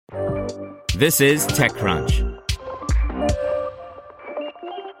This is TechCrunch.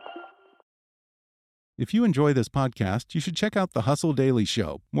 If you enjoy this podcast, you should check out The Hustle Daily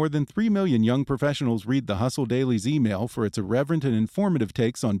Show. More than 3 million young professionals read The Hustle Daily's email for its irreverent and informative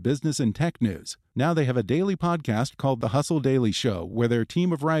takes on business and tech news. Now they have a daily podcast called The Hustle Daily Show, where their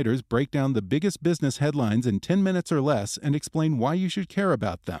team of writers break down the biggest business headlines in 10 minutes or less and explain why you should care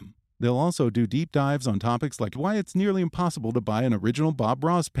about them. They'll also do deep dives on topics like why it's nearly impossible to buy an original Bob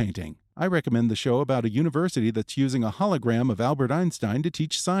Ross painting. I recommend the show about a university that's using a hologram of Albert Einstein to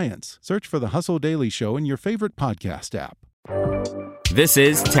teach science. Search for The Hustle Daily Show in your favorite podcast app. This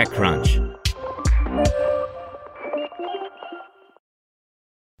is TechCrunch.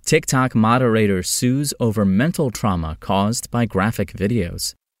 TikTok moderator sues over mental trauma caused by graphic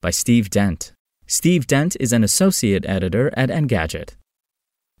videos, by Steve Dent. Steve Dent is an associate editor at Engadget.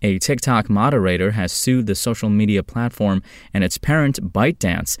 A TikTok moderator has sued the social media platform and its parent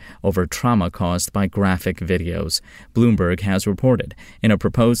ByteDance over trauma caused by graphic videos, Bloomberg has reported. In a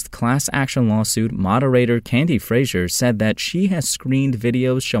proposed class action lawsuit, moderator Candy Frazier said that she has screened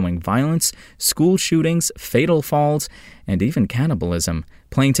videos showing violence, school shootings, fatal falls, and even cannibalism.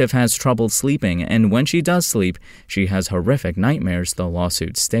 Plaintiff has trouble sleeping, and when she does sleep, she has horrific nightmares, the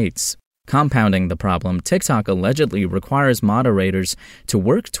lawsuit states. Compounding the problem, TikTok allegedly requires moderators to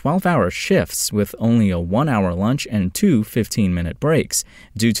work 12-hour shifts with only a 1-hour lunch and 2 15-minute breaks.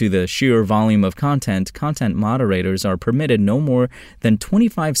 Due to the sheer volume of content moderators are permitted no more than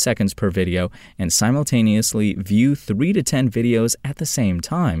 25 seconds per video and simultaneously view 3 to 10 videos at the same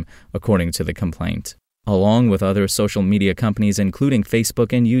time, according to the complaint. Along with other social media companies, including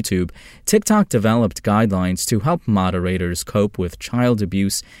Facebook and YouTube, TikTok developed guidelines to help moderators cope with child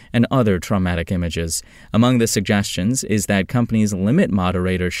abuse and other traumatic images. Among the suggestions is that companies limit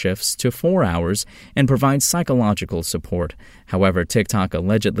moderator shifts to 4 hours and provide psychological support. However, TikTok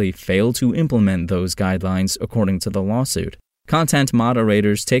allegedly failed to implement those guidelines, according to the lawsuit. Content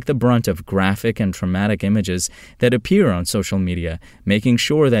moderators take the brunt of graphic and traumatic images that appear on social media, making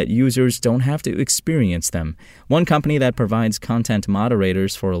sure that users don't have to experience them. One company that provides content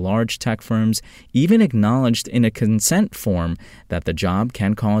moderators for large tech firms even acknowledged in a consent form that the job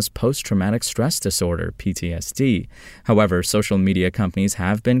can cause post-traumatic stress disorder, PTSD. However, social media companies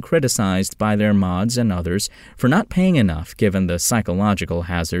have been criticized by their mods and others for not paying enough given the psychological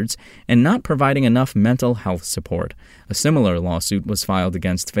hazards and not providing enough mental health support. A similar lawsuit was filed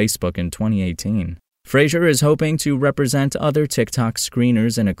against Facebook in 2018. Frazier is hoping to represent other TikTok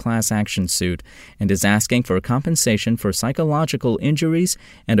screeners in a class action suit and is asking for compensation for psychological injuries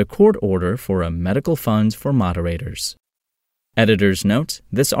and a court order for a medical fund for moderators. Editor's note: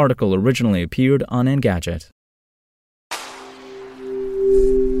 this article originally appeared on Engadget.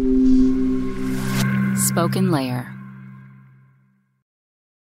 Spoken Layer.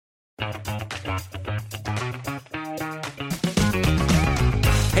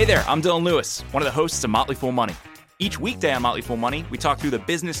 Hey there, I'm Dylan Lewis, one of the hosts of Motley Fool Money. Each weekday on Motley Fool Money, we talk through the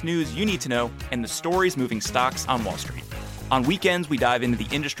business news you need to know and the stories moving stocks on Wall Street. On weekends, we dive into the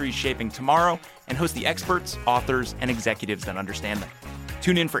industries shaping tomorrow and host the experts, authors, and executives that understand them.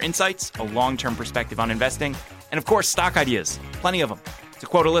 Tune in for insights, a long-term perspective on investing, and of course, stock ideas. Plenty of them. To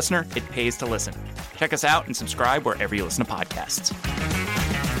quote a listener, it pays to listen. Check us out and subscribe wherever you listen to podcasts.